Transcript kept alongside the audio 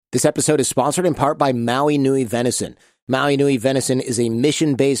This episode is sponsored in part by Maui Nui Venison. Maui Nui Venison is a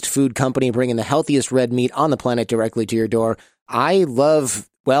mission-based food company bringing the healthiest red meat on the planet directly to your door. I love,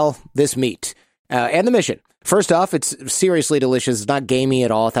 this meat and the mission. First off, it's seriously delicious. It's not gamey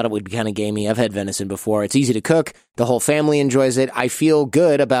at all. I thought it would be kind of gamey. I've had venison before. It's easy to cook. The whole family enjoys it. I feel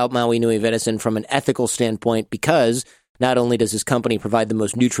good about Maui Nui Venison from an ethical standpoint because not only does this company provide the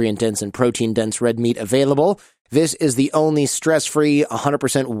most nutrient-dense and protein-dense red meat available, this is the only stress-free,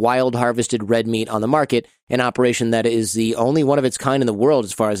 100% wild-harvested red meat on the market, an operation that is the only one of its kind in the world,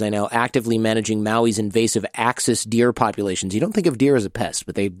 as far as I know, actively managing Maui's invasive axis deer populations. You don't think of deer as a pest,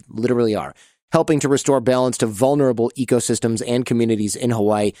 but they literally are, helping to restore balance to vulnerable ecosystems and communities in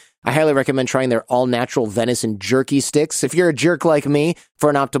Hawaii. I highly recommend trying their all-natural venison jerky sticks. If you're a jerk like me, for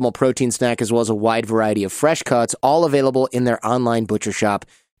an optimal protein snack as well as a wide variety of fresh cuts, all available in their online butcher shop.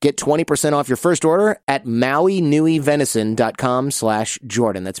 Get 20% off your first order at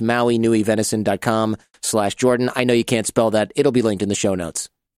MauiNuiVenison.com/Jordan. That's MauiNuiVenison.com/Jordan. I know you can't spell that. It'll be linked in the show notes.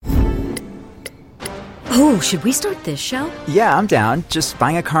 Oh, should we start this show? Yeah, I'm down. Just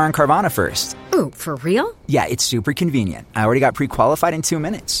buying a car on Carvana first. Oh, for real? Yeah, it's super convenient. I already got pre-qualified in 2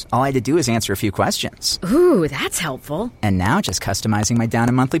 minutes. All I had to do is answer a few questions. Ooh, that's helpful. And now just customizing my down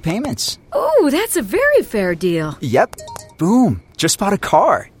and monthly payments. Ooh, that's a very fair deal. Yep. Boom. Just bought a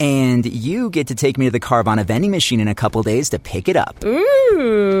car. And you get to take me to the Carvana vending machine in a couple days to pick it up.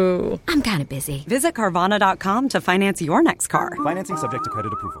 Ooh. I'm kind of busy. Visit Carvana.com to finance your next car. Financing subject to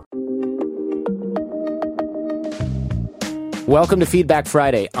credit approval. Welcome to Feedback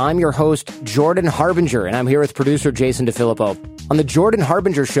Friday. I'm your host, Jordan Harbinger, and I'm here with producer Jason DeFilippo. On the Jordan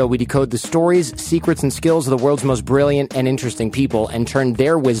Harbinger Show, we decode the stories, secrets, and skills of the world's most brilliant and interesting people and turn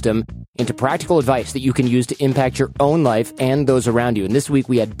their wisdom into practical advice that you can use to impact your own life and those around you. And this week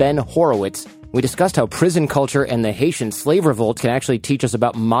we had Ben Horowitz. We discussed how prison culture and the Haitian slave revolt can actually teach us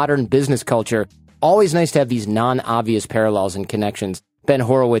about modern business culture. Always nice to have these non-obvious parallels and connections. Ben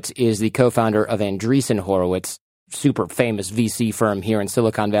Horowitz is the co-founder of Andreessen Horowitz, super famous VC firm here in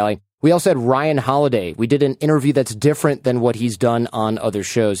Silicon Valley. We also had Ryan Holiday. We did an interview that's different than what he's done on other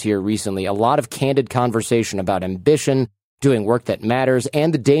shows here recently. A lot of candid conversation about ambition, doing work that matters,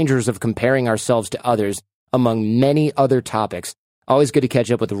 and the dangers of comparing ourselves to others, among many other topics. Always good to catch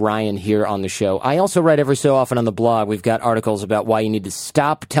up with Ryan here on the show. I also write every so often on the blog. We've got articles about why you need to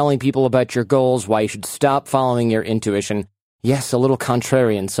stop telling people about your goals, why you should stop following your intuition. Yes, a little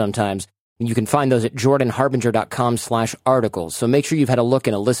contrarian sometimes. You can find those at jordanharbinger.com/articles. So make sure you've had a look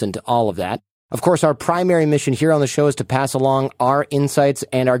and a listen to all of that. Of course, our primary mission here on the show is to pass along our insights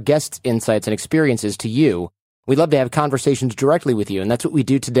and our guests' insights and experiences to you. We'd love to have conversations directly with you, and that's what we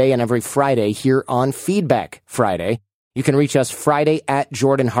do today and every Friday here on Feedback Friday. You can reach us Friday at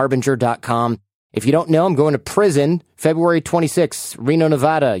jordanharbinger.com. If you don't know, I'm going to prison February 26th, Reno,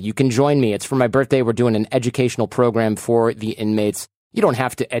 Nevada. You can join me. It's for my birthday. We're doing an educational program for the inmates. You don't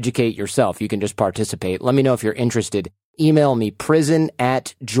have to educate yourself. You can just participate. Let me know if you're interested. Email me,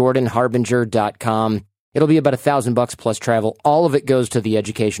 prison@jordanharbinger.com. It'll be about $1,000 plus travel. All of it goes to the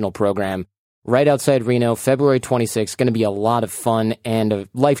educational program right outside Reno, February 26th. Going to be a lot of fun and a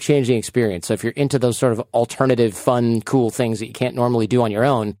life-changing experience. So if you're into those sort of alternative, fun, cool things that you can't normally do on your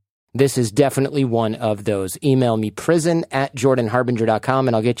own, this is definitely one of those. Email me, prison@jordanharbinger.com,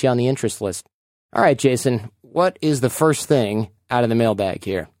 and I'll get you on the interest list. All right, Jason, what is the first thing out of the mailbag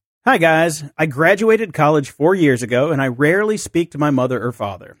here? Hi, guys. I graduated college 4 years ago, and I rarely speak to my mother or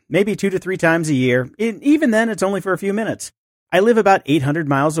father, maybe 2 to 3 times a year. Even then, it's only for a few minutes. I live about 800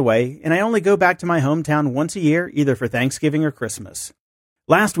 miles away, and I only go back to my hometown once a year, either for Thanksgiving or Christmas.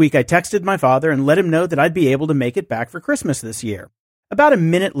 Last week, I texted my father and let him know that I'd be able to make it back for Christmas this year. About a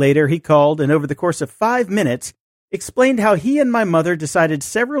minute later, he called, and over the course of 5 minutes, explained how he and my mother decided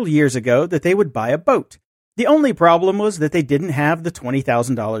several years ago that they would buy a boat. The only problem was that they didn't have the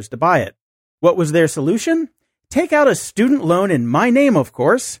 $20,000 to buy it. What was their solution? Take out a student loan in my name, of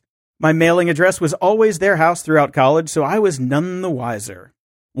course. My mailing address was always their house throughout college, so I was none the wiser.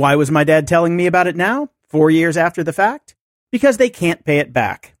 Why was my dad telling me about it now, 4 years after the fact? Because they can't pay it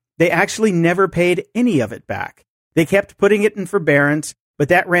back. They actually never paid any of it back. They kept putting it in forbearance, but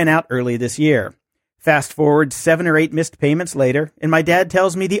that ran out early this year. Fast forward 7 or 8 missed payments later, and my dad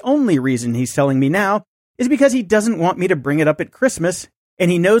tells me the only reason he's telling me now is because he doesn't want me to bring it up at Christmas,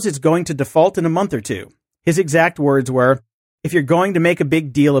 and he knows it's going to default in a month or two. His exact words were, "If you're going to make a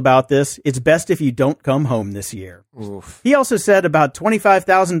big deal about this, it's best if you don't come home this year." Oof. He also said about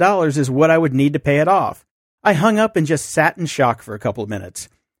 $25,000 is what I would need to pay it off. I hung up and just sat in shock for a couple of minutes.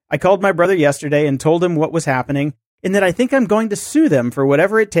 I called my brother yesterday and told him what was happening, and that I think I'm going to sue them for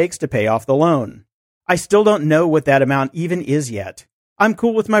whatever it takes to pay off the loan. I still don't know what that amount even is yet. I'm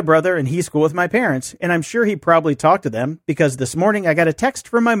cool with my brother and he's cool with my parents, and I'm sure he probably talked to them because this morning I got a text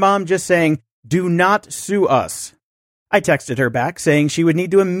from my mom just saying, "Do not sue us." I texted her back saying she would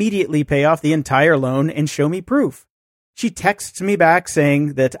need to immediately pay off the entire loan and show me proof. She texts me back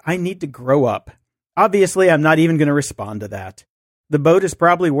saying that I need to grow up. Obviously, I'm not even going to respond to that. The boat is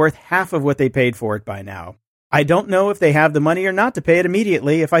probably worth half of what they paid for it by now. I don't know if they have the money or not to pay it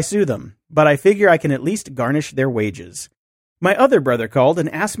immediately if I sue them, but I figure I can at least garnish their wages. My other brother called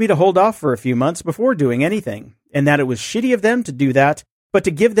and asked me to hold off for a few months before doing anything, and that it was shitty of them to do that, but to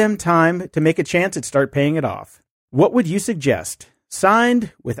give them time to make a chance at start paying it off. What would you suggest?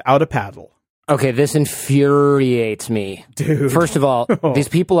 Signed, Without a Paddle. Okay, this infuriates me. Dude. First of all, these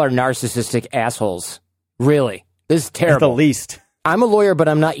people are narcissistic assholes. Really. This is terrible. At the least. I'm a lawyer, but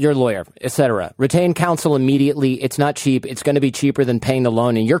I'm not your lawyer, etc. Retain counsel immediately. It's not cheap. It's going to be cheaper than paying the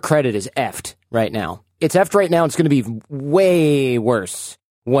loan, and your credit is effed right now. It's effed right now. It's going to be way worse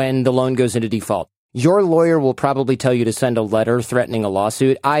when the loan goes into default. Your lawyer will probably tell you to send a letter threatening a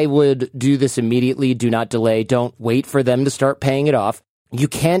lawsuit. I would do this immediately. Do not delay. Don't wait for them to start paying it off. You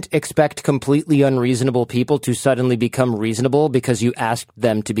can't expect completely unreasonable people to suddenly become reasonable because you asked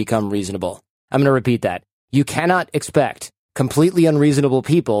them to become reasonable. I'm going to repeat that. You cannot expect completely unreasonable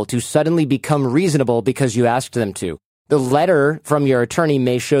people to suddenly become reasonable because you asked them to. The letter from your attorney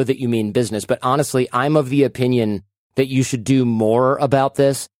may show that you mean business, but honestly, I'm of the opinion that you should do more about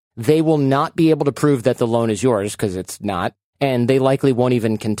this. They will not be able to prove that the loan is yours because it's not, and they likely won't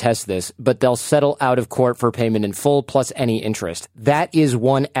even contest this, but they'll settle out of court for payment in full plus any interest. That is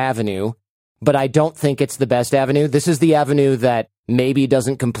one avenue, but I don't think it's the best avenue. This is the avenue that maybe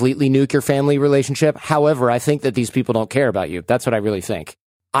doesn't completely nuke your family relationship. However, I think that these people don't care about you. That's what I really think.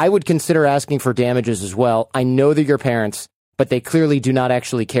 I would consider asking for damages as well. I know they're your parents, but they clearly do not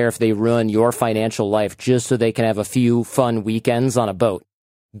actually care if they ruin your financial life just so they can have a few fun weekends on a boat.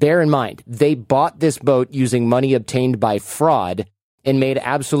 Bear in mind, they bought this boat using money obtained by fraud and made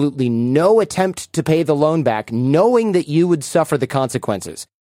absolutely no attempt to pay the loan back, knowing that you would suffer the consequences.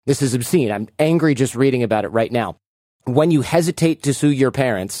 This is obscene. I'm angry just reading about it right now. When you hesitate to sue your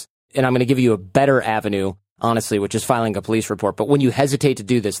parents, and I'm going to give you a better avenue, honestly, which is filing a police report, but when you hesitate to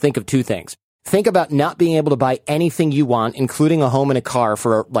do this, think of two things. Think about not being able to buy anything you want, including a home and a car,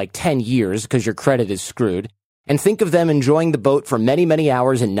 for like 10 years because your credit is screwed. And think of them enjoying the boat for many, many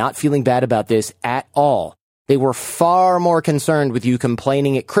hours and not feeling bad about this at all. They were far more concerned with you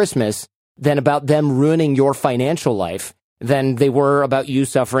complaining at Christmas than about them ruining your financial life than they were about you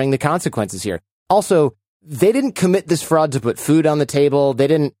suffering the consequences here. Also, they didn't commit this fraud to put food on the table. They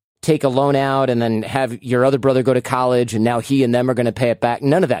didn't take a loan out and then have your other brother go to college and now he and them are going to pay it back.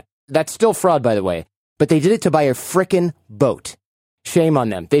 None of that. That's still fraud, by the way. But they did it to buy a frickin' boat. Shame on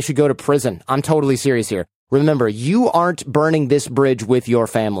them. They should go to prison. I'm totally serious here. Remember, you aren't burning this bridge with your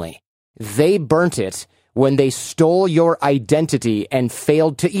family. They burnt it when they stole your identity and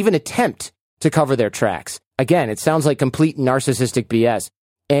failed to even attempt to cover their tracks. Again, it sounds like complete narcissistic BS.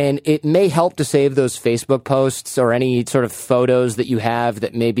 And it may help to save those Facebook posts or any sort of photos that you have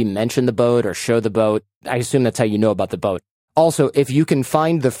that maybe mention the boat or show the boat. I assume that's how you know about the boat. Also, if you can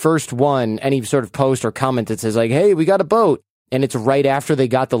find the first one, any sort of post or comment that says like, hey, we got a boat, and it's right after they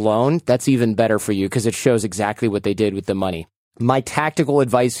got the loan, that's even better for you because it shows exactly what they did with the money. My tactical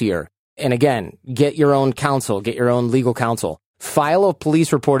advice here, and again, get your own counsel, get your own legal counsel. File a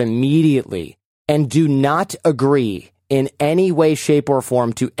police report immediately and do not agree in any way, shape, or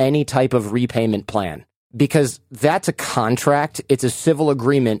form to any type of repayment plan because that's a contract. It's a civil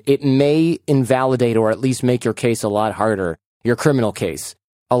agreement. It may invalidate or at least make your case a lot harder, your criminal case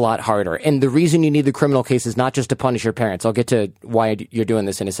a lot harder. And the reason you need the criminal case is not just to punish your parents. I'll get to why you're doing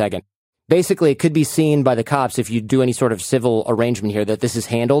this in a second. Basically, it could be seen by the cops if you do any sort of civil arrangement here that this is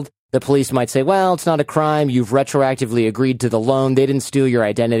handled. The police might say, well, it's not a crime. You've retroactively agreed to the loan. They didn't steal your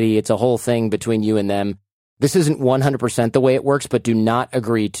identity. It's a whole thing between you and them. This isn't 100% the way it works, but do not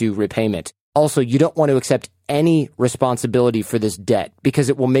agree to repayment. Also, you don't want to accept any responsibility for this debt because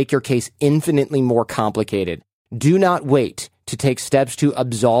it will make your case infinitely more complicated. Do not wait to take steps to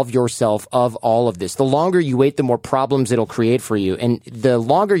absolve yourself of all of this. The longer you wait, the more problems it'll create for you. And the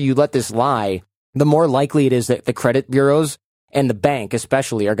longer you let this lie, the more likely it is that the credit bureaus and the bank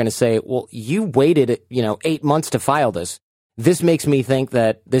especially are going to say, well, you waited, 8 months to file this. This makes me think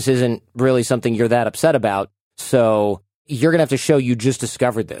that this isn't really something you're that upset about. So you're going to have to show you just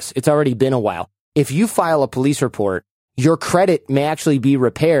discovered this. It's already been a while. If you file a police report, your credit may actually be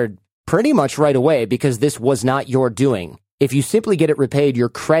repaired pretty much right away because this was not your doing. If you simply get it repaid, your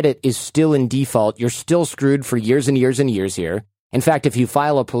credit is still in default. You're still screwed for years and years and years here. In fact, if you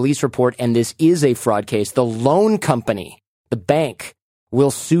file a police report and this is a fraud case, the loan company, the bank,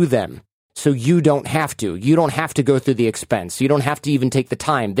 will sue them. So you don't have to. You don't have to go through the expense. You don't have to even take the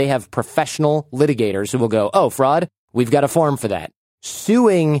time. They have professional litigators who will go, oh, fraud? We've got a form for that.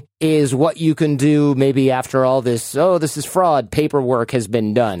 Suing is what you can do maybe after all this, oh, this is fraud, paperwork has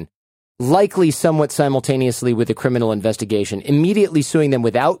been done. Likely somewhat simultaneously with a criminal investigation. Immediately suing them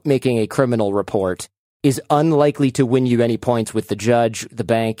without making a criminal report is unlikely to win you any points with the judge, the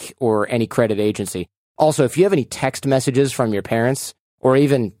bank, or any credit agency. Also, if you have any text messages from your parents or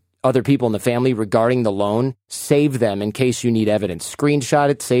even other people in the family regarding the loan, save them in case you need evidence. Screenshot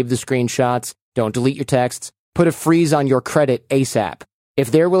it, save the screenshots, don't delete your texts, put a freeze on your credit ASAP.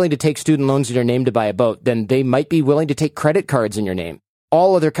 If they're willing to take student loans in your name to buy a boat, then they might be willing to take credit cards in your name.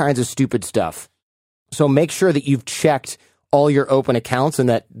 All other kinds of stupid stuff. So make sure that you've checked all your open accounts and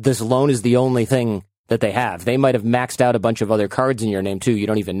that this loan is the only thing that they have. They might have maxed out a bunch of other cards in your name too, you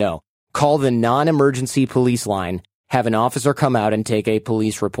don't even know. Call the non-emergency police line, have an officer come out and take a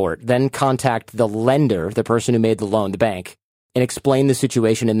police report, then contact the lender, the person who made the loan, the bank, and explain the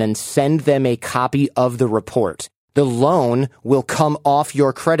situation and then send them a copy of the report. The loan will come off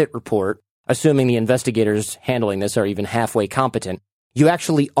your credit report, assuming the investigators handling this are even halfway competent. You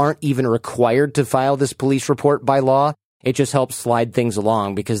actually aren't even required to file this police report by law. It just helps slide things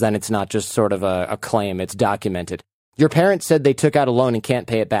along because then it's not just sort of a claim, it's documented. Your parents said they took out a loan and can't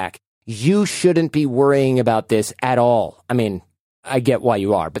pay it back. You shouldn't be worrying about this at all. I mean, I get why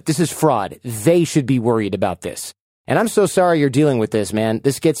you are, but this is fraud. They should be worried about this. And I'm so sorry you're dealing with this, man.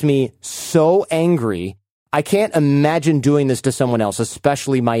 This gets me so angry. I can't imagine doing this to someone else,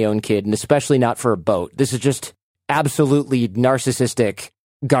 especially my own kid, and especially not for a boat. This is just absolutely narcissistic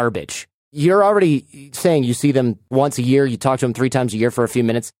garbage. You're already saying you see them once a year, you talk to them 3 times a year for a few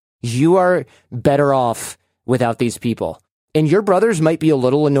minutes. You are better off without these people. And your brothers might be a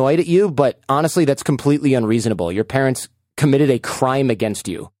little annoyed at you, but honestly, that's completely unreasonable. Your parents committed a crime against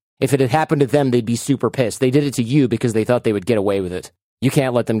you. If it had happened to them, they'd be super pissed. They did it to you because they thought they would get away with it. You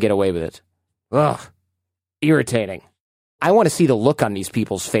can't let them get away with it. Ugh. Irritating. I want to see the look on these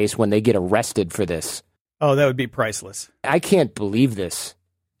people's face when they get arrested for this. Oh, that would be priceless. I can't believe this.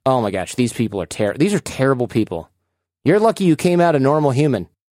 Oh my gosh, these people are these are terrible people. You're lucky you came out a normal human.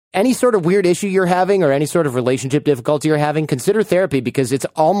 Any sort of weird issue you're having or any sort of relationship difficulty you're having, consider therapy because it's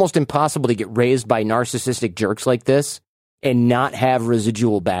almost impossible to get raised by narcissistic jerks like this and not have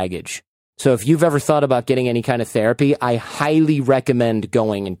residual baggage. So if you've ever thought about getting any kind of therapy, I highly recommend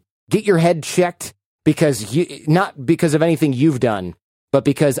going and get your head checked because not because of anything you've done, but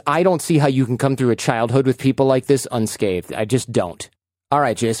because I don't see how you can come through a childhood with people like this unscathed. I just don't. All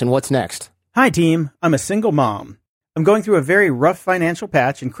right, Jason, what's next? Hi, team. I'm a single mom. I'm going through a very rough financial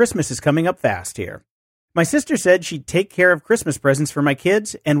patch, and Christmas is coming up fast here. My sister said she'd take care of Christmas presents for my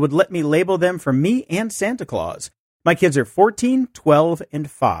kids and would let me label them for me and Santa Claus. My kids are 14, 12,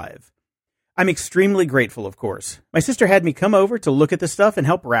 and 5. I'm extremely grateful, of course. My sister had me come over to look at the stuff and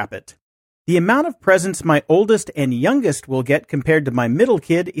help wrap it. The amount of presents my oldest and youngest will get compared to my middle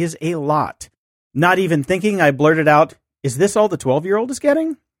kid is a lot. Not even thinking, I blurted out, "Is this all the 12-year-old is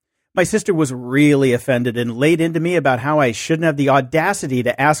getting?" My sister was really offended and laid into me about how I shouldn't have the audacity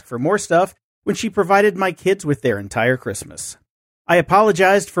to ask for more stuff when she provided my kids with their entire Christmas. I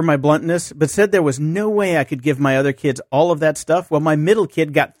apologized for my bluntness, but said there was no way I could give my other kids all of that stuff while my middle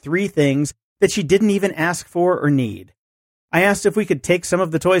kid got 3 things that she didn't even ask for or need. I asked if we could take some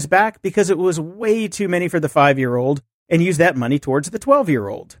of the toys back because it was way too many for the 5-year-old and use that money towards the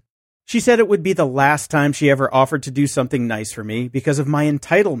 12-year-old. She said it would be the last time she ever offered to do something nice for me because of my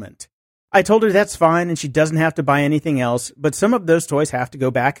entitlement. I told her that's fine and she doesn't have to buy anything else, but some of those toys have to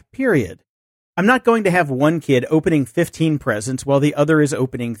go back, period. I'm not going to have one kid opening 15 presents while the other is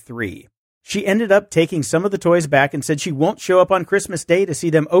opening 3. She ended up taking some of the toys back and said she won't show up on Christmas Day to see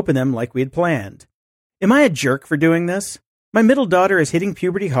them open them like we had planned. Am I a jerk for doing this? My middle daughter is hitting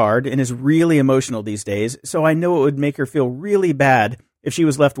puberty hard and is really emotional these days, so I know it would make her feel really bad if she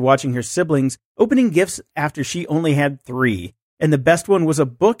was left watching her siblings opening gifts after she only had 3, and the best one was a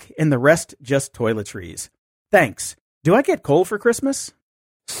book and the rest just toiletries. Thanks. Do I get coal for Christmas?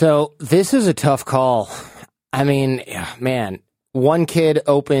 So this is a tough call. I mean, man, one kid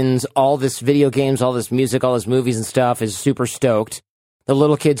opens all this video games, all this music, all this movies and stuff, is super stoked. The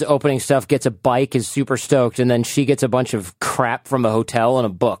little kid's opening stuff, gets a bike, is super stoked, and then she gets a bunch of crap from a hotel and a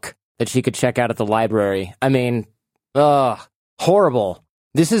book that she could check out at the library. I mean, horrible.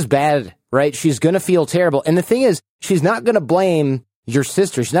 This is bad, right? She's going to feel terrible. And the thing is, she's not going to blame your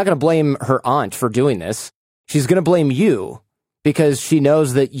sister. She's not going to blame her aunt for doing this. She's going to blame you because she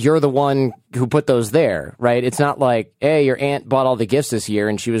knows that you're the one who put those there, right? It's not like, hey, your aunt bought all the gifts this year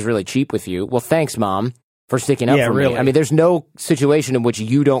and she was really cheap with you. Well, thanks, Mom, for sticking up for me. I mean, there's no situation in which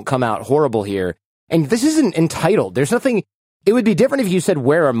you don't come out horrible here. And this isn't entitled. There's nothing. It would be different if you said,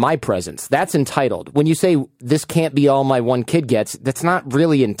 where are my presents? That's entitled. When you say, this can't be all my one kid gets, that's not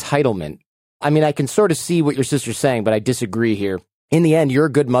really entitlement. I mean, I can sort of see what your sister's saying, but I disagree here. In the end, you're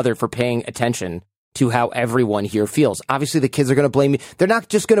a good mother for paying attention to how everyone here feels. Obviously, the kids are going to blame you. They're not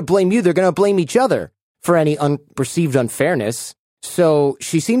just going to blame you. They're going to blame each other for any perceived unfairness. So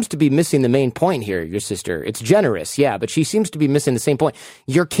she seems to be missing the main point here, your sister. It's generous, yeah, but she seems to be missing the same point.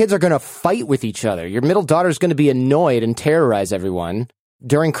 Your kids are going to fight with each other. Your middle daughter's going to be annoyed and terrorize everyone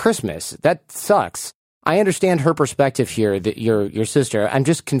during Christmas. That sucks. I understand her perspective here, that your sister. I'm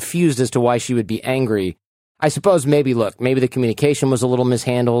just confused as to why she would be angry. I suppose maybe the communication was a little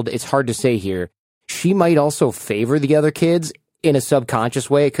mishandled. It's hard to say here. She might also favor the other kids in a subconscious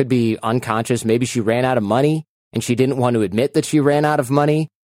way. It could be unconscious. Maybe she ran out of money and she didn't want to admit that she ran out of money.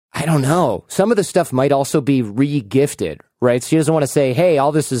 I don't know. Some of the stuff might also be re-gifted, right? She doesn't want to say, hey,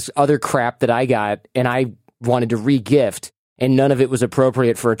 all this is other crap that I got and I wanted to re-gift and none of it was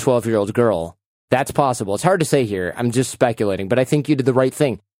appropriate for a 12-year-old girl. That's possible. It's hard to say here. I'm just speculating, but I think you did the right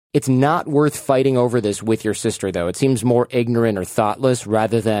thing. It's not worth fighting over this with your sister, though. It seems more ignorant or thoughtless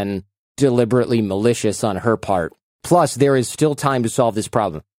rather than deliberately malicious on her part. Plus, there is still time to solve this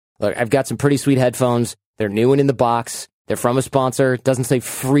problem. Look, I've got some pretty sweet headphones. They're new and in the box. They're from a sponsor. It doesn't say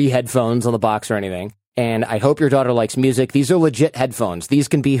free headphones on the box or anything. And I hope your daughter likes music. These are legit headphones. These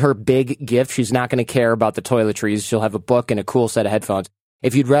can be her big gift. She's not going to care about the toiletries. She'll have a book and a cool set of headphones.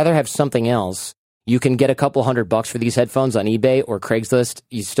 If you'd rather have something else, you can get a couple $100 for these headphones on eBay or Craigslist.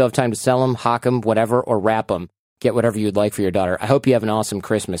 You still have time to sell them, hawk them, whatever, or wrap them. Get whatever you'd like for your daughter. I hope you have an awesome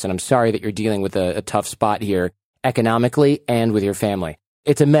Christmas, and I'm sorry that you're dealing with a tough spot here economically and with your family.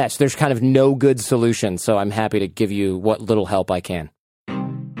 It's a mess. There's kind of no good solution, so I'm happy to give you what little help I can.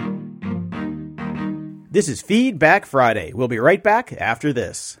 This is Feedback Friday. We'll be right back after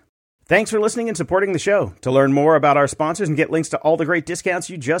this. Thanks for listening and supporting the show. To learn more about our sponsors and get links to all the great discounts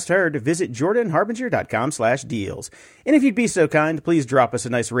you just heard, visit jordanharbinger.com/deals. And if you'd be so kind, please drop us a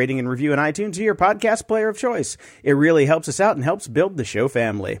nice rating and review in iTunes or your podcast player of choice. It really helps us out and helps build the show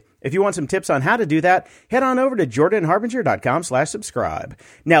family. If you want some tips on how to do that, head on over to jordanharbinger.com/subscribe.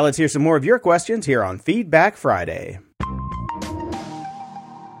 Now let's hear some more of your questions here on Feedback Friday.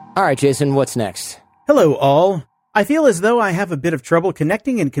 All right, Jason, what's next? Hello, all. I feel as though I have a bit of trouble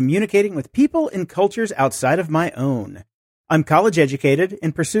connecting and communicating with people and cultures outside of my own. I'm college educated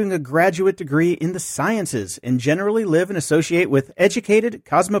and pursuing a graduate degree in the sciences and generally live and associate with educated,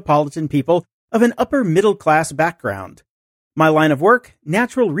 cosmopolitan people of an upper middle class background. My line of work,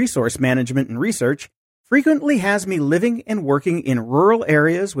 natural resource management and research, frequently has me living and working in rural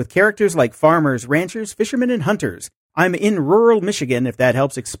areas with characters like farmers, ranchers, fishermen, and hunters. I'm in rural Michigan, if that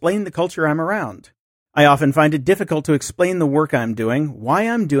helps explain the culture I'm around. I often find it difficult to explain the work I'm doing, why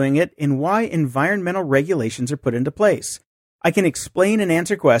I'm doing it, and why environmental regulations are put into place. I can explain and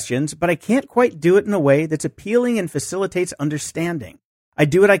answer questions, but I can't quite do it in a way that's appealing and facilitates understanding. I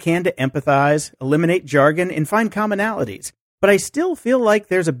do what I can to empathize, eliminate jargon, and find commonalities, but I still feel like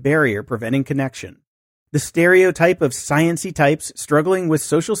there's a barrier preventing connection. The stereotype of science-y types struggling with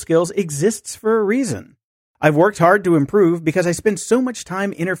social skills exists for a reason. I've worked hard to improve because I spend so much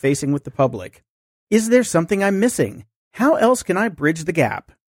time interfacing with the public. Is there something I'm missing? How else can I bridge the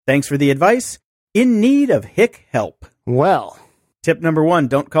gap? Thanks for the advice. In need of hick help. Well, tip number 1,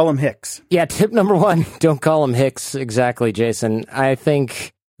 don't call him Hicks. Yeah, tip number 1, don't call him Hicks. Exactly, Jason. I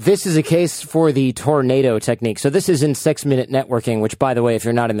think this is a case for the tornado technique. So this is in 6-Minute Networking, which, by the way, if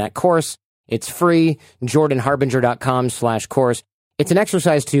you're not in that course, it's free, jordanharbinger.com/course. It's an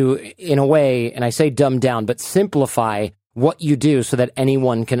exercise to, in a way, and I say dumb down, but simplify what you do so that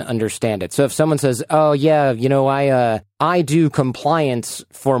anyone can understand it. So if someone says, oh yeah, I do compliance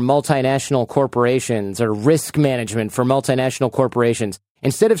for multinational corporations or risk management for multinational corporations,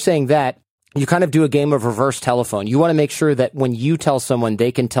 instead of saying that, you kind of do a game of reverse telephone. You want to make sure that when you tell someone,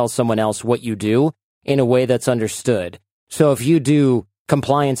 they can tell someone else what you do in a way that's understood. So if you do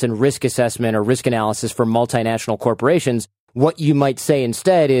compliance and risk assessment or risk analysis for multinational corporations, what you might say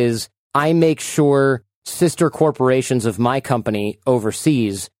instead is, I make sure sister corporations of my company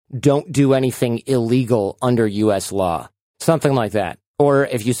overseas don't do anything illegal under U.S. law. Something like that. Or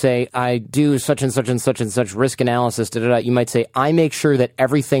if you say, I do such and such and such and such risk analysis, you might say, I make sure that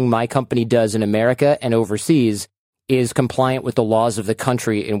everything my company does in America and overseas is compliant with the laws of the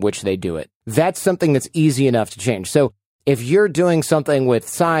country in which they do it. That's something that's easy enough to change. So if you're doing something with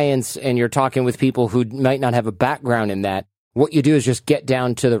science and you're talking with people who might not have a background in that, what you do is just get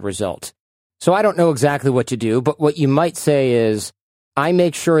down to the result. So I don't know exactly what you do, but what you might say is, I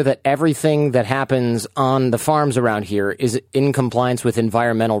make sure that everything that happens on the farms around here is in compliance with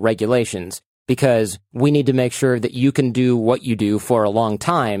environmental regulations, because we need to make sure that you can do what you do for a long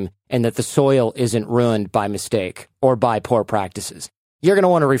time and that the soil isn't ruined by mistake or by poor practices. You're going to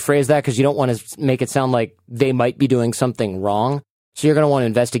want to rephrase that because you don't want to make it sound like they might be doing something wrong. So you're going to want to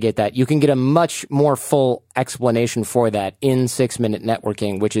investigate that. You can get a much more full explanation for that in 6 Minute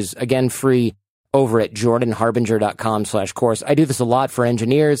Networking, which is, again, free over at jordanharbinger.com/course. I do this a lot for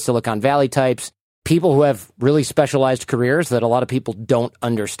engineers, Silicon Valley types, people who have really specialized careers that a lot of people don't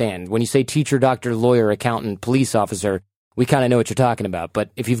understand. When you say teacher, doctor, lawyer, accountant, police officer, we kind of know what you're talking about.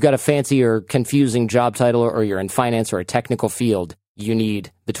 But if you've got a fancy or confusing job title or you're in finance or a technical field, you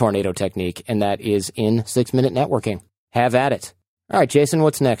need the tornado technique, and that is in 6 Minute Networking. Have at it. All right, Jason,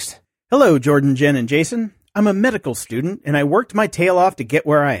 what's next? Hello, Jordan, Jen, and Jason. I'm a medical student, and I worked my tail off to get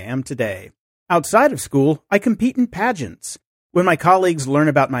where I am today. Outside of school, I compete in pageants. When my colleagues learn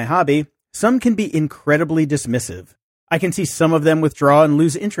about my hobby, some can be incredibly dismissive. I can see some of them withdraw and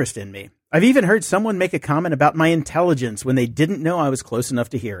lose interest in me. I've even heard someone make a comment about my intelligence when they didn't know I was close enough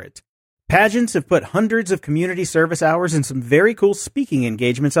to hear it. Pageants have put hundreds of community service hours and some very cool speaking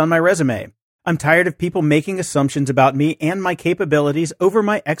engagements on my resume. I'm tired of people making assumptions about me and my capabilities over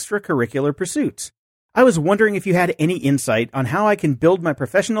my extracurricular pursuits. I was wondering if you had any insight on how I can build my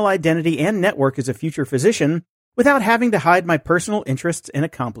professional identity and network as a future physician without having to hide my personal interests and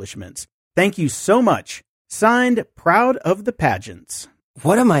accomplishments. Thank you so much. Signed, Proud of the Pageants.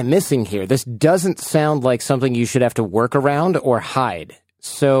 What am I missing here? This doesn't sound like something you should have to work around or hide.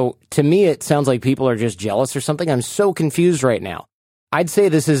 So to me, it sounds like people are just jealous or something. I'm so confused right now. I'd say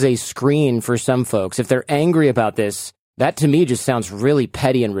this is a screen for some folks. If they're angry about this, that to me just sounds really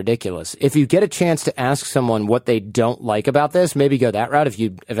petty and ridiculous. If you get a chance to ask someone what they don't like about this, maybe go that route if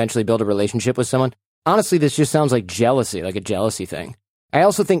you eventually build a relationship with someone. Honestly, this just sounds like jealousy, like a jealousy thing. I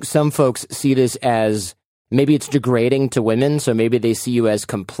also think some folks see this as maybe it's degrading to women, so maybe they see you as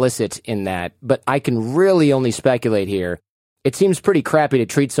complicit in that. But I can really only speculate here. It seems pretty crappy to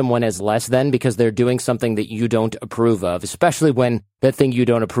treat someone as less than because they're doing something that you don't approve of, especially when that thing you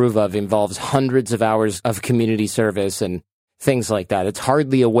don't approve of involves hundreds of hours of community service and things like that. It's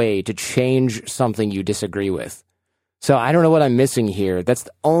hardly a way to change something you disagree with. So I don't know what I'm missing here. That's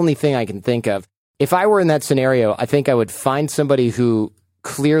the only thing I can think of. If I were in that scenario, I think I would find somebody who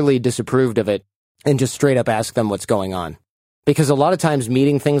clearly disapproved of it and just straight up ask them what's going on. Because a lot of times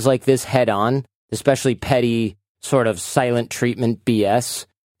meeting things like this head on, especially petty, sort of silent treatment BS,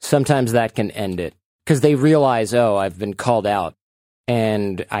 sometimes that can end it. Because they realize, oh, I've been called out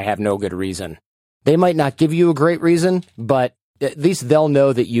and I have no good reason. They might not give you a great reason, but at least they'll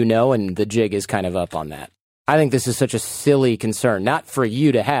know that you know, and the jig is kind of up on that. I think this is such a silly concern, not for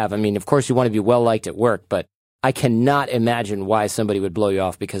you to have. I mean, of course you want to be well-liked at work, but I cannot imagine why somebody would blow you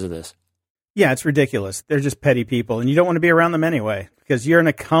off because of this. Yeah, it's ridiculous. They're just petty people, and you don't want to be around them anyway because you're an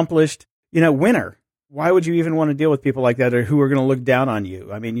accomplished, winner. Why would you even want to deal with people like that or who are going to look down on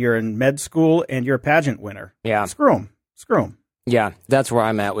you? I mean, you're in med school and you're a pageant winner. Yeah. Screw them. Screw them. Yeah, that's where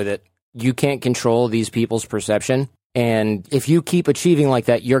I'm at with it. You can't control these people's perception. And if you keep achieving like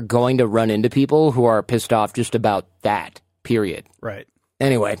that, you're going to run into people who are pissed off just about that, period. Right.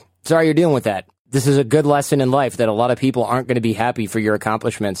 Anyway, sorry you're dealing with that. This is a good lesson in life that a lot of people aren't going to be happy for your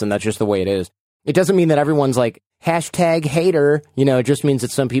accomplishments, and that's just the way it is. It doesn't mean that everyone's like, #hater. It just means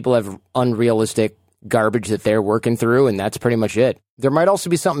that some people have unrealistic garbage that they're working through, and that's pretty much it. There might also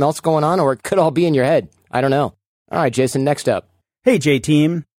be something else going on, or it could all be in your head. I don't know. All right, Jason, next up. Hey,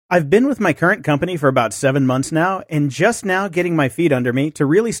 J-Team. I've been with my current company for about 7 months now, and just now getting my feet under me to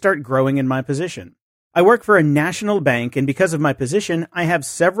really start growing in my position. I work for a national bank, and because of my position, I have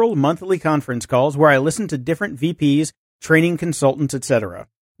several monthly conference calls where I listen to different VPs, training consultants, etc.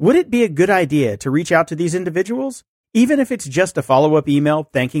 Would it be a good idea to reach out to these individuals, even if it's just a follow-up email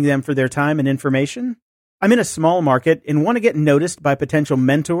thanking them for their time and information? I'm in a small market and want to get noticed by potential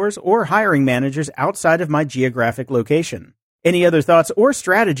mentors or hiring managers outside of my geographic location. Any other thoughts or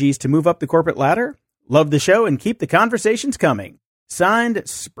strategies to move up the corporate ladder? Love the show and keep the conversations coming. Signed,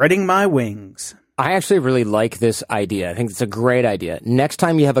 Spreading My Wings. I actually really like this idea. I think it's a great idea. Next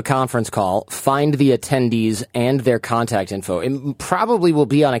time you have a conference call, find the attendees and their contact info. It probably will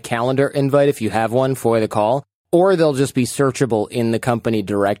be on a calendar invite if you have one for the call, or they'll just be searchable in the company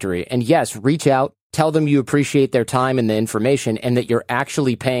directory. And yes, reach out, tell them you appreciate their time and the information and that you're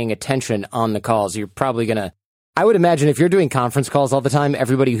actually paying attention on the calls. You're probably going to, I would imagine if you're doing conference calls all the time,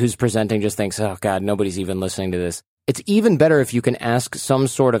 everybody who's presenting just thinks, oh God, nobody's even listening to this. It's even better if you can ask some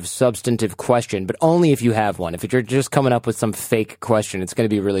sort of substantive question, but only if you have one. If you're just coming up with some fake question, it's going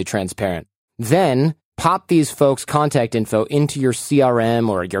to be really transparent. Then pop these folks' contact info into your CRM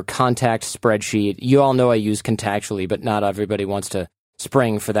or your contact spreadsheet. You all know I use Contactually, but not everybody wants to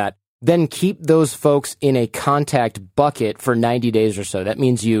spring for that. Then keep those folks in a contact bucket for 90 days or so. That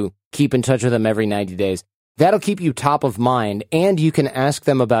means you keep in touch with them every 90 days. That'll keep you top of mind, and you can ask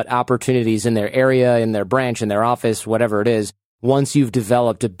them about opportunities in their area, in their branch, in their office, whatever it is, once you've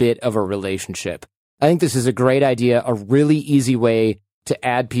developed a bit of a relationship. I think this is a great idea, a really easy way to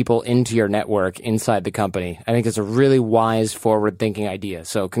add people into your network inside the company. I think it's a really wise, forward-thinking idea.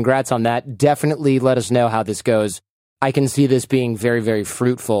 So congrats on that. Definitely let us know how this goes. I can see this being very, very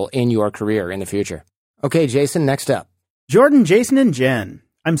fruitful in your career in the future. Okay, Jason, next up. Jordan, Jason, and Jen.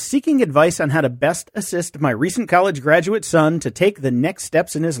 I'm seeking advice on how to best assist my recent college graduate son to take the next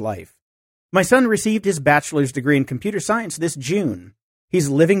steps in his life. My son received his bachelor's degree in computer science this June. He's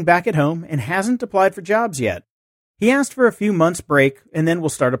living back at home and hasn't applied for jobs yet. He asked for a few months break and then we'll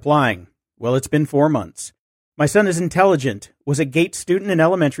start applying. Well, it's been 4 months. My son is intelligent, was a GATE student in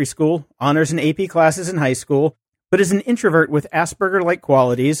elementary school, honors and AP classes in high school, but is an introvert with Asperger-like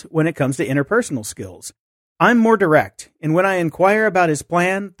qualities when it comes to interpersonal skills. I'm more direct, and when I inquire about his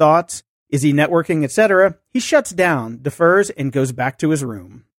plan, thoughts, is he networking, etc., he shuts down, defers, and goes back to his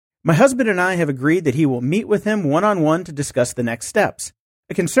room. My husband and I have agreed that he will meet with him one-on-one to discuss the next steps.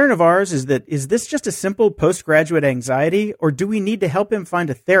 A concern of ours is this just a simple postgraduate anxiety, or do we need to help him find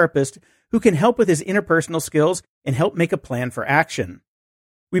a therapist who can help with his interpersonal skills and help make a plan for action?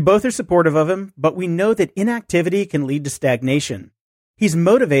 We both are supportive of him, but we know that inactivity can lead to stagnation. He's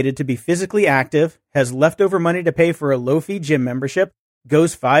motivated to be physically active, has leftover money to pay for a low-fee gym membership,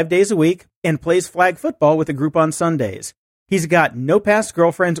 goes 5 days a week, and plays flag football with a group on Sundays. He's got no past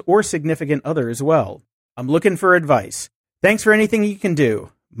girlfriends or significant other as well. I'm looking for advice. Thanks for anything you can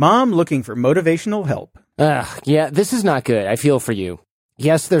do. Mom looking for motivational help. Yeah, this is not good. I feel for you.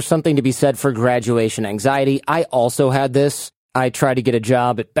 Yes, there's something to be said for graduation anxiety. I also had this. I tried to get a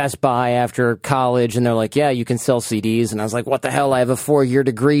job at Best Buy after college, and they're like, yeah, you can sell CDs. And I was like, what the hell? I have a 4-year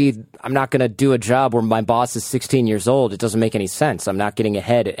degree. I'm not going to do a job where my boss is 16 years old. It doesn't make any sense. I'm not getting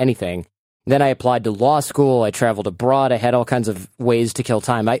ahead at anything. Then I applied to law school. I traveled abroad. I had all kinds of ways to kill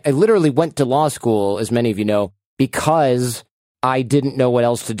time. I literally went to law school, as many of you know, because I didn't know what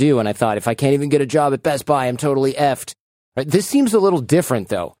else to do. And I thought, if I can't even get a job at Best Buy, I'm totally effed. Right? This seems a little different,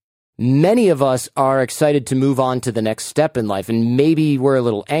 though. Many of us are excited to move on to the next step in life, and maybe we're a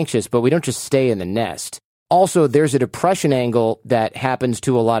little anxious, but we don't just stay in the nest. Also, there's a depression angle that happens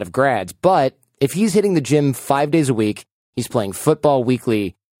to a lot of grads, but if he's hitting the gym 5 days a week, he's playing football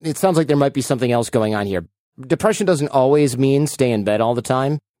weekly, it sounds like there might be something else going on here. Depression doesn't always mean stay in bed all the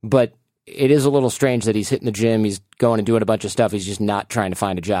time, but it is a little strange that he's hitting the gym, he's going and doing a bunch of stuff, he's just not trying to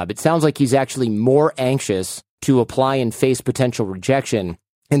find a job. It sounds like he's actually more anxious to apply and face potential rejection.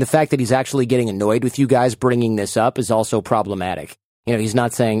 And the fact that he's actually getting annoyed with you guys bringing this up is also problematic. You know, he's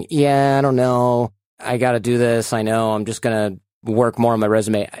not saying, yeah, I don't know, I got to do this, I know, I'm just going to work more on my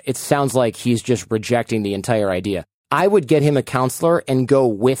resume. It sounds like he's just rejecting the entire idea. I would get him a counselor and go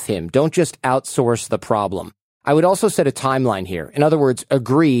with him. Don't just outsource the problem. I would also set a timeline here. In other words,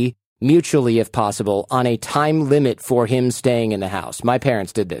 agree mutually, if possible, on a time limit for him staying in the house. My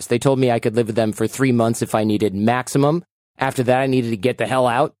parents did this. They told me I could live with them for 3 months if I needed maximum. After that, I needed to get the hell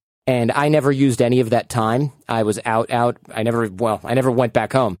out, and I never used any of that time. I was out. I never went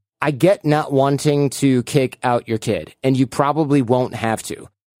back home. I get not wanting to kick out your kid, and you probably won't have to.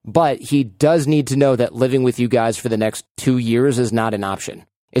 But he does need to know that living with you guys for the next 2 years is not an option,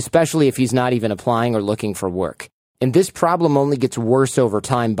 especially if he's not even applying or looking for work. And this problem only gets worse over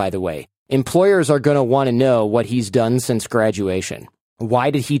time, by the way. Employers are going to want to know what he's done since graduation.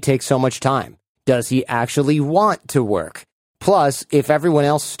 Why did he take so much time? Does he actually want to work? Plus, if everyone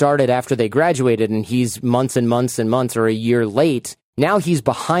else started after they graduated and he's months and months and months or a year late, now he's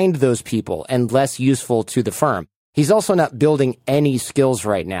behind those people and less useful to the firm. He's also not building any skills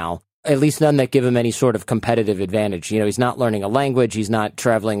right now, at least none that give him any sort of competitive advantage. You know, he's not learning a language, he's not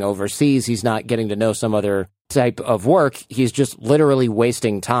traveling overseas, he's not getting to know some other type of work. He's just literally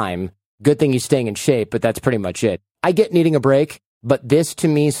wasting time. Good thing he's staying in shape, but that's pretty much it. I get needing a break, but this to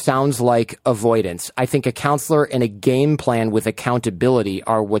me sounds like avoidance. I think a counselor and a game plan with accountability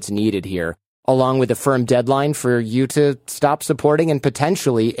are what's needed here, along with a firm deadline for you to stop supporting and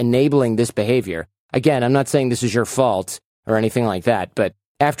potentially enabling this behavior. Again, I'm not saying this is your fault or anything like that, but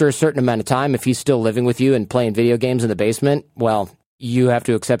after a certain amount of time, if he's still living with you and playing video games in the basement, well, you have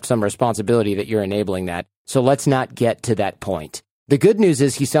to accept some responsibility that you're enabling that. So let's not get to that point. The good news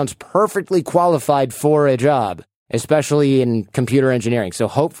is he sounds perfectly qualified for a job, especially in computer engineering. So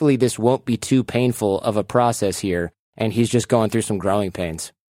hopefully this won't be too painful of a process here, and he's just going through some growing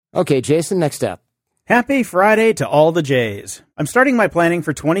pains. Okay, Jason, next up. Happy Friday to all the Jays. I'm starting my planning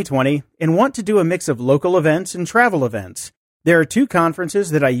for 2020 and want to do a mix of local events and travel events. There are 2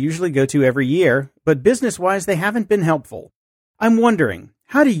 conferences that I usually go to every year, but business-wise they haven't been helpful. I'm wondering,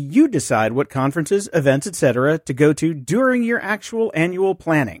 how do you decide what conferences, events, etc. to go to during your actual annual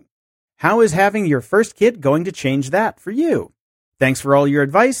planning? How is having your first kid going to change that for you? Thanks for all your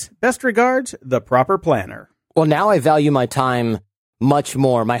advice. Best regards, The Proper Planner. Well, now I value my time much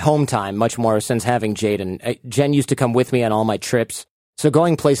more, my home time much more since having Jaden. Jen used to come with me on all my trips, so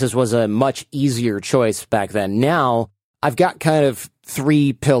going places was a much easier choice back then. Now, I've got kind of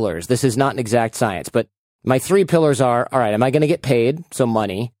 3 pillars. This is not an exact science, but my 3 pillars are, all right, am I going to get paid? So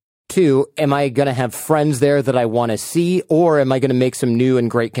money. 2, am I going to have friends there that I want to see, or am I going to make some new and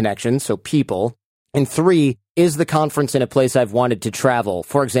great connections? So people. And 3, is the conference in a place I've wanted to travel?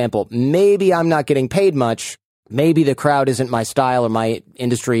 For example, maybe I'm not getting paid much. Maybe the crowd isn't my style or my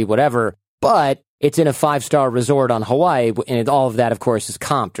industry, whatever, but it's in a 5-star resort on Hawaii, and all of that, of course, is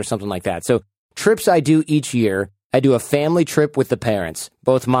comped or something like that. So trips I do each year, I do a family trip with the parents,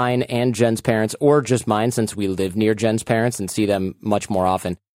 both mine and Jen's parents, or just mine since we live near Jen's parents and see them much more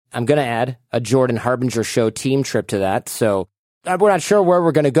often. I'm going to add a Jordan Harbinger Show team trip to that, so we're not sure where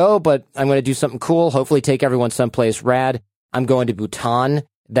we're going to go, but I'm going to do something cool, hopefully take everyone someplace rad. I'm going to Bhutan.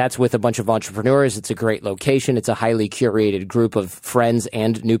 That's with a bunch of entrepreneurs. It's a great location. It's a highly curated group of friends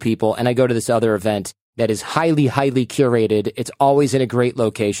and new people. And I go to this other event that is highly, highly curated. It's always in a great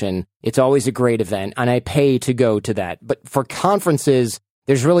location. It's always a great event. And I pay to go to that. But for conferences,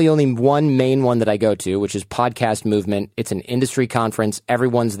 there's really only one main one that I go to, which is Podcast Movement. It's an industry conference.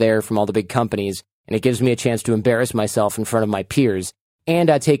 Everyone's there from all the big companies. And it gives me a chance to embarrass myself in front of my peers. And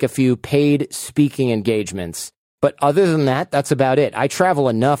I take a few paid speaking engagements. But other than that, that's about it. I travel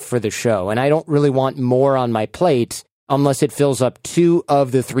enough for the show, and I don't really want more on my plate unless it fills up 2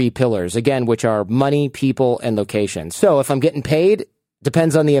 of the 3 pillars, again, which are money, people, and location. So if I'm getting paid,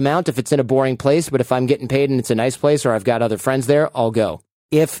 depends on the amount. If it's in a boring place, but if I'm getting paid and it's a nice place or I've got other friends there, I'll go.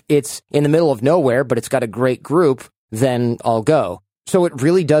 If it's in the middle of nowhere, but it's got a great group, then I'll go. So it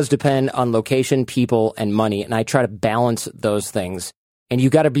really does depend on location, people, and money, and I try to balance those things. And you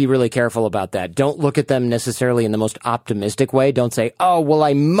got to be really careful about that. Don't look at them necessarily in the most optimistic way. Don't say, oh, well,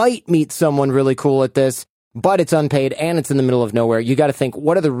 I might meet someone really cool at this, but it's unpaid and it's in the middle of nowhere. You got to think,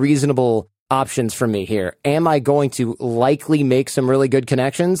 what are the reasonable options for me here? Am I going to likely make some really good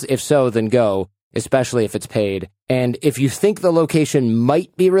connections? If so, then go, especially if it's paid. And if you think the location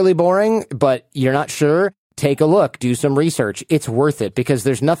might be really boring, but you're not sure, take a look, do some research. It's worth it because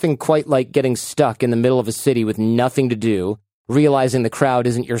there's nothing quite like getting stuck in the middle of a city with nothing to do, realizing the crowd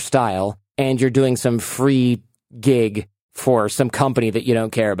isn't your style, and you're doing some free gig for some company that you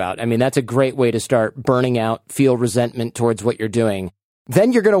don't care about. I mean, that's a great way to start burning out, feel resentment towards what you're doing.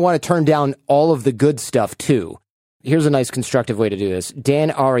 Then you're going to want to turn down all of the good stuff, too. Here's a nice constructive way to do this. Dan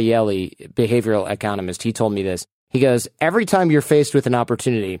Ariely, behavioral economist, he told me this. He goes, every time you're faced with an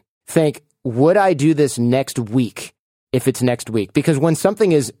opportunity, think, would I do this next week? If it's next week, because when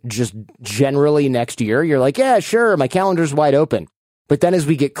something is just generally next year, you're like, yeah, sure, my calendar's wide open. But then as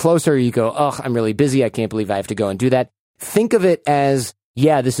we get closer, you go, oh, I'm really busy. I can't believe I have to go and do that. Think of it as,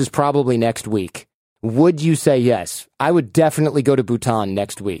 yeah, this is probably next week. Would you say yes? I would definitely go to Bhutan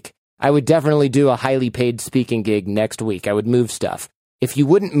next week. I would definitely do a highly paid speaking gig next week. I would move stuff. If you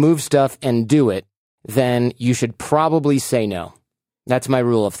wouldn't move stuff and do it, then you should probably say no. That's my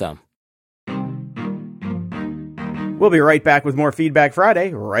rule of thumb. We'll be right back with more Feedback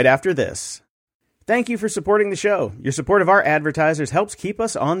Friday right after this. Thank you for supporting the show. Your support of our advertisers helps keep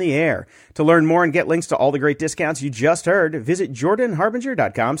us on the air. To learn more and get links to all the great discounts you just heard, visit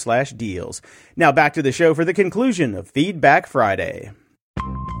jordanharbinger.com/deals. Now back to the show for the conclusion of Feedback Friday.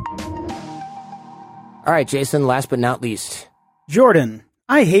 All right, Jason, last but not least. Jordan,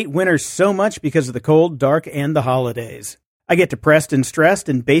 I hate winter so much because of the cold, dark, and the holidays. I get depressed and stressed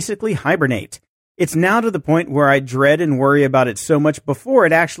and basically hibernate. It's now to the point where I dread and worry about it so much before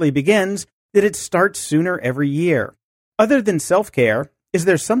it actually begins that it starts sooner every year. Other than self-care, is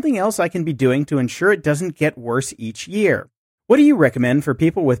there something else I can be doing to ensure it doesn't get worse each year? What do you recommend for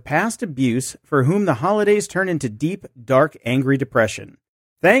people with past abuse for whom the holidays turn into deep, dark, angry depression?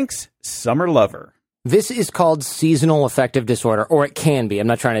 Thanks, Summer Lover. This is called seasonal affective disorder, or it can be. I'm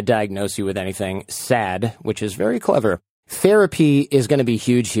not trying to diagnose you with anything. SAD, which is very clever. Therapy is going to be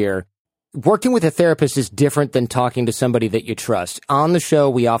huge here. Working with a therapist is different than talking to somebody that you trust. On the show,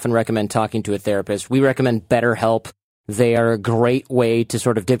 we often recommend talking to a therapist. We recommend BetterHelp. They are a great way to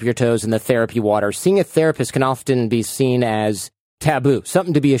sort of dip your toes in the therapy water. Seeing a therapist can often be seen as taboo,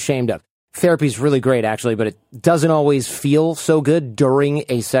 something to be ashamed of. Therapy is really great, actually, but it doesn't always feel so good during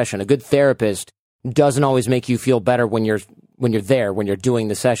a session. A good therapist doesn't always make you feel better when you're there, when you're doing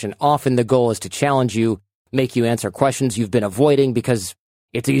the session. Often the goal is to challenge you, make you answer questions you've been avoiding because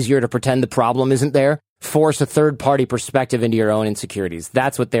it's easier to pretend the problem isn't there. Force a third-party perspective into your own insecurities.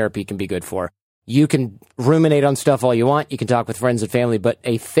 That's what therapy can be good for. You can ruminate on stuff all you want. You can talk with friends and family, but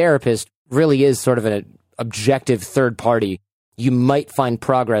a therapist really is sort of an objective third party. You might find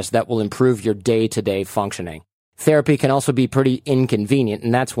progress that will improve your day-to-day functioning. Therapy can also be pretty inconvenient,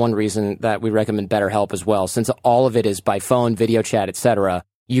 and that's one reason that we recommend BetterHelp as well. Since all of it is by phone, video chat, etc.,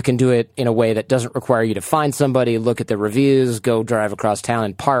 you can do it in a way that doesn't require you to find somebody, look at the reviews, go drive across town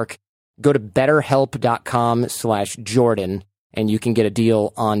and park. Go to betterhelp.com/Jordan, and you can get a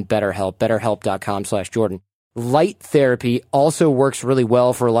deal on BetterHelp, betterhelp.com/Jordan. Light therapy also works really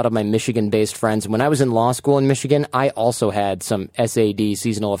well for a lot of my Michigan-based friends. When I was in law school in Michigan, I also had some SAD,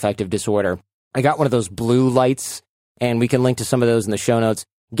 seasonal affective disorder. I got one of those blue lights, and we can link to some of those in the show notes.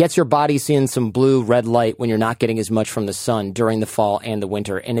 Gets your body seeing some blue, red light when you're not getting as much from the sun during the fall and the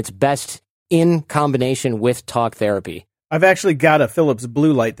winter, and it's best in combination with talk therapy. I've actually got a Philips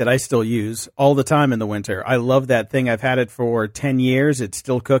blue light that I still use all the time in the winter. I love that thing. I've had it for 10 years. It's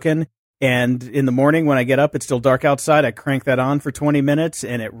still cooking. And in the morning when I get up, it's still dark outside. I crank that on for 20 minutes,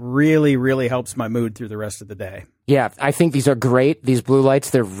 and it really, really helps my mood through the rest of the day. Yeah, I think these are great. These blue lights,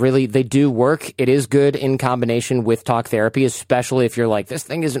 they do work. It is good in combination with talk therapy, especially if you're like, this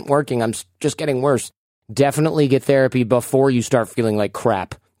thing isn't working, I'm just getting worse. Definitely get therapy before you start feeling like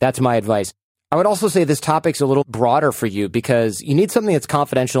crap. That's my advice. I would also say this topic's a little broader for you because you need something that's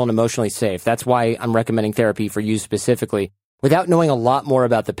confidential and emotionally safe. That's why I'm recommending therapy for you specifically. Without knowing a lot more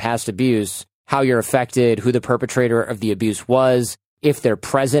about the past abuse, how you're affected, who the perpetrator of the abuse was, if they're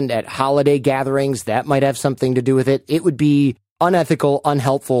present at holiday gatherings, that might have something to do with it. It would be unethical,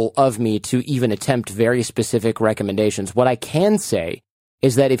 unhelpful of me to even attempt very specific recommendations. What I can say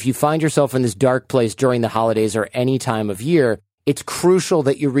is that if you find yourself in this dark place during the holidays or any time of year, it's crucial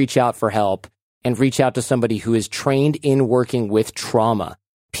that you reach out for help and reach out to somebody who is trained in working with trauma.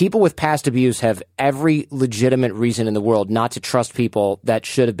 People with past abuse have every legitimate reason in the world not to trust people that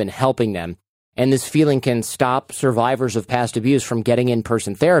should have been helping them. And this feeling can stop survivors of past abuse from getting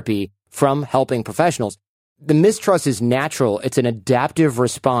in-person therapy from helping professionals. The mistrust is natural. It's an adaptive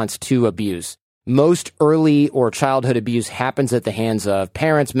response to abuse. Most early or childhood abuse happens at the hands of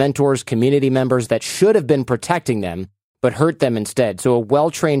parents, mentors, community members that should have been protecting them, but hurt them instead. So a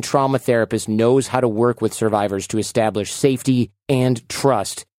well-trained trauma therapist knows how to work with survivors to establish safety and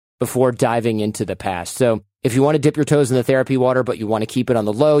trust before diving into the past. So if you want to dip your toes in the therapy water, but you want to keep it on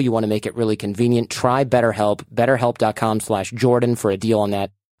the low, you want to make it really convenient, try BetterHelp, betterhelp.com/Jordan for a deal on that.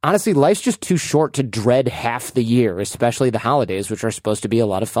 Honestly, life's just too short to dread half the year, especially the holidays, which are supposed to be a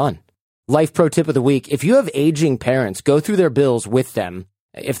lot of fun. Life pro tip of the week. If you have aging parents, go through their bills with them,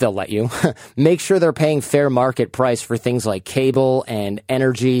 if they'll let you. Make sure they're paying fair market price for things like cable and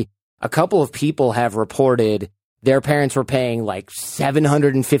energy. A couple of people have reported their parents were paying like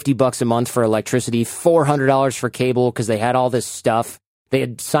 $750 a month for electricity, $400 for cable because they had all this stuff. They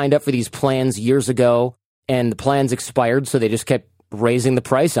had signed up for these plans years ago and the plans expired, so they just kept raising the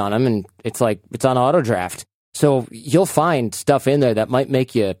price on them, and it's like it's on auto draft. So you'll find stuff in there that might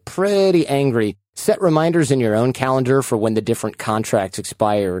make you pretty angry. Set reminders in your own calendar for when the different contracts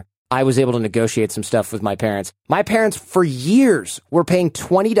expire. I was able to negotiate some stuff with my parents. My parents, for years, were paying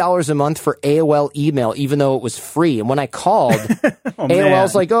 $20 a month for AOL email, even though it was free. And when I called,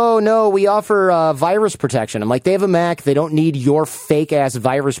 AOL's like, oh, no, we offer virus protection. I'm like, they have a Mac. They don't need your fake-ass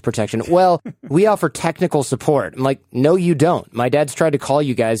virus protection. Well, we offer technical support. I'm like, no, you don't. My dad's tried to call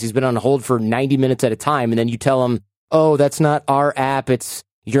you guys. He's been on hold for 90 minutes at a time. And then you tell him, oh, that's not our app. It's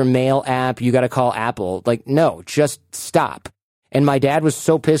your mail app. You got to call Apple. Like, no, just stop. And my dad was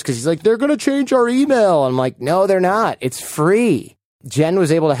so pissed because he's like, they're going to change our email. I'm like, no, they're not. It's free. Jen was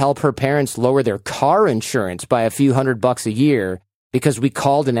able to help her parents lower their car insurance by a few $100 a year because we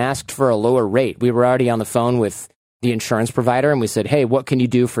called and asked for a lower rate. We were already on the phone with the insurance provider and we said, hey, what can you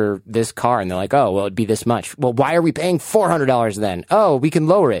do for this car? And they're like, oh, well, it'd be this much. Well, why are we paying $400 then? Oh, we can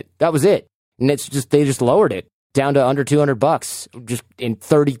lower it. That was it. And it's just, they just lowered it down to under $200 just in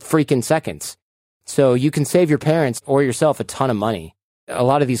 30 freaking seconds. So you can save your parents or yourself a ton of money. A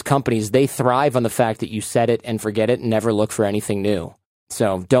lot of these companies, they thrive on the fact that you set it and forget it and never look for anything new.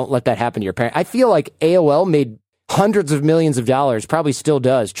 So don't let that happen to your parents. I feel like AOL made hundreds of millions of dollars, probably still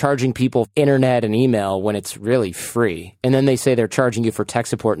does, charging people internet and email when it's really free. And then they say they're charging you for tech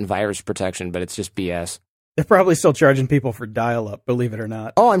support and virus protection, but it's just BS. They're probably still charging people for dial-up, believe it or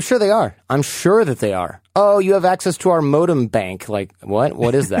not. Oh, I'm sure they are. I'm sure that they are. Oh, you have access to our modem bank. Like, what?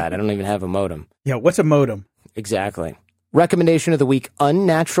 What is that? I don't even have a modem. Yeah, what's a modem? Exactly. Recommendation of the week,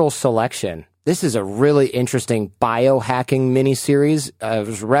 Unnatural Selection This is a really interesting biohacking miniseries. It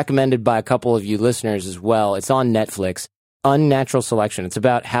was recommended by a couple of you listeners as well. It's on Netflix. Unnatural Selection. It's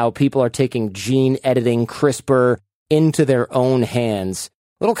about how people are taking gene editing, CRISPR, into their own hands.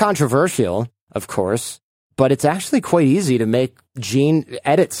 A little controversial, of course, but it's actually quite easy to make gene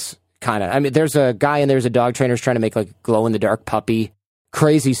edits, kind of. I mean, there's a guy and there's a dog trainer trying to make like glow-in-the-dark puppy.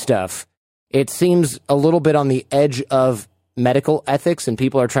 Crazy stuff. It seems a little bit on the edge of medical ethics and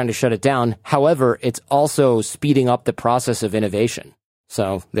people are trying to shut it down. However, it's also speeding up the process of innovation.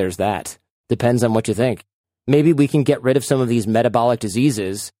 So there's that. Depends on what you think. Maybe we can get rid of some of these metabolic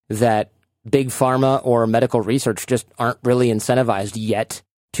diseases that big pharma or medical research just aren't really incentivized yet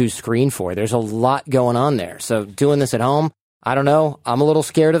to screen for. There's a lot going on there. So doing this at home, I don't know. I'm a little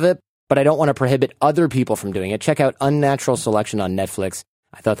scared of it, but I don't want to prohibit other people from doing it. Check out Unnatural Selection on Netflix.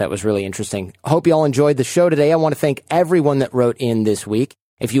 I thought that was really interesting. Hope you all enjoyed the show today. I want to thank everyone that wrote in this week.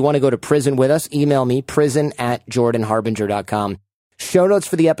 If you want to go to prison with us, email me, prison@jordanharbinger.com. Show notes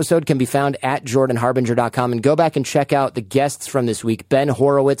for the episode can be found at jordanharbinger.com, and go back and check out the guests from this week, Ben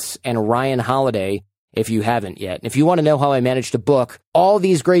Horowitz and Ryan Holiday, if you haven't yet. And if you want to know how I managed to book all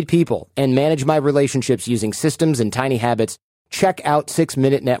these great people and manage my relationships using systems and tiny habits, check out 6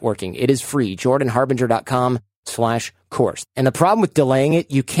 Minute Networking. It is free, jordanharbinger.com/course. And the problem with delaying it,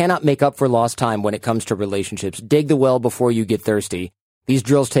 you cannot make up for lost time when it comes to relationships. Dig the well before you get thirsty. These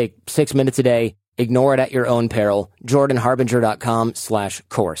drills take 6 minutes a day. Ignore it at your own peril.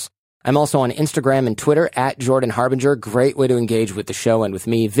 jordanharbinger.com/course. I'm also on Instagram and Twitter at Jordan Harbinger. Great way to engage with the show and with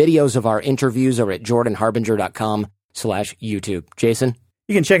me. Videos of our interviews are at jordanharbinger.com/YouTube. Jason?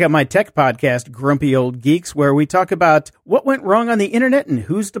 You can check out my tech podcast, Grumpy Old Geeks, where we talk about what went wrong on the internet and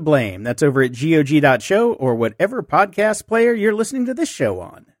who's to blame. That's over at GOG.show or whatever podcast player you're listening to this show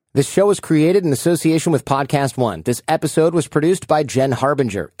on. This show was created in association with Podcast One. This episode was produced by Jen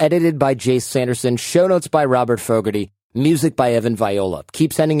Harbinger, edited by Jace Sanderson, show notes by Robert Fogarty, music by Evan Viola.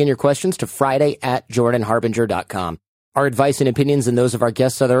 Keep sending in your questions to friday@jordanharbinger.com. Our advice and opinions and those of our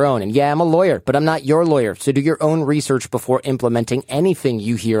guests are their own. And yeah, I'm a lawyer, but I'm not your lawyer. So do your own research before implementing anything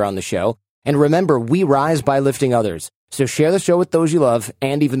you hear on the show. And remember, we rise by lifting others. So share the show with those you love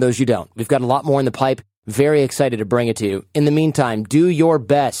and even those you don't. We've got a lot more in the pipe. Very excited to bring it to you. In the meantime, do your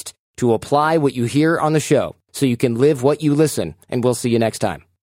best to apply what you hear on the show so you can live what you listen. And we'll see you next time.